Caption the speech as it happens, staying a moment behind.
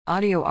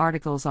Audio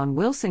articles on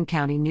Wilson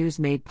County News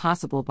made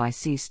possible by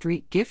C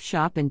Street Gift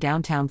Shop in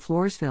downtown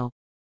Floresville.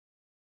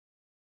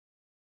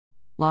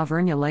 La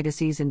Vernia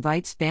Legacies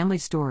invites family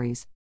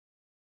stories.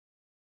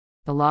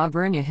 The La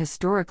Vernia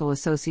Historical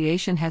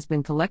Association has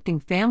been collecting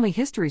family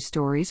history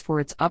stories for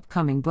its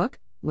upcoming book,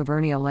 La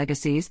Vernia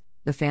Legacies,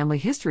 the Family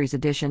Histories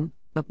Edition,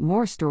 but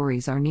more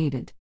stories are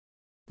needed.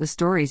 The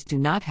stories do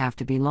not have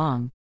to be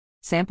long.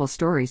 Sample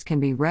stories can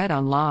be read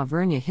on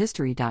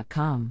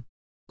laverniahistory.com.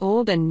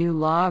 Old and new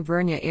La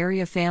Vernia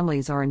area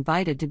families are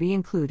invited to be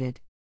included.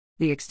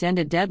 The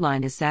extended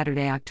deadline is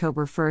Saturday,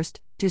 October 1st,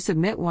 to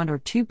submit 1 or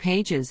 2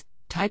 pages,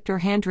 typed or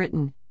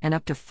handwritten, and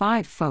up to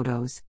 5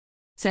 photos.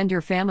 Send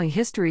your family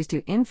histories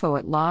to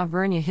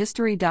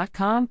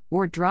info@laverniahistory.com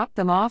or drop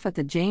them off at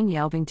the Jane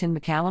Yelvington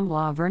McCallum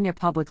La Vernia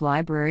Public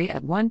Library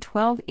at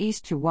 112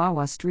 East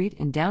Chihuahua Street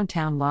in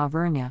downtown La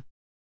Vernia.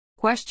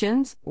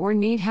 Questions or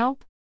need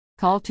help?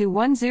 Call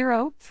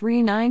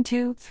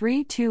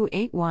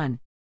 210-392-3281.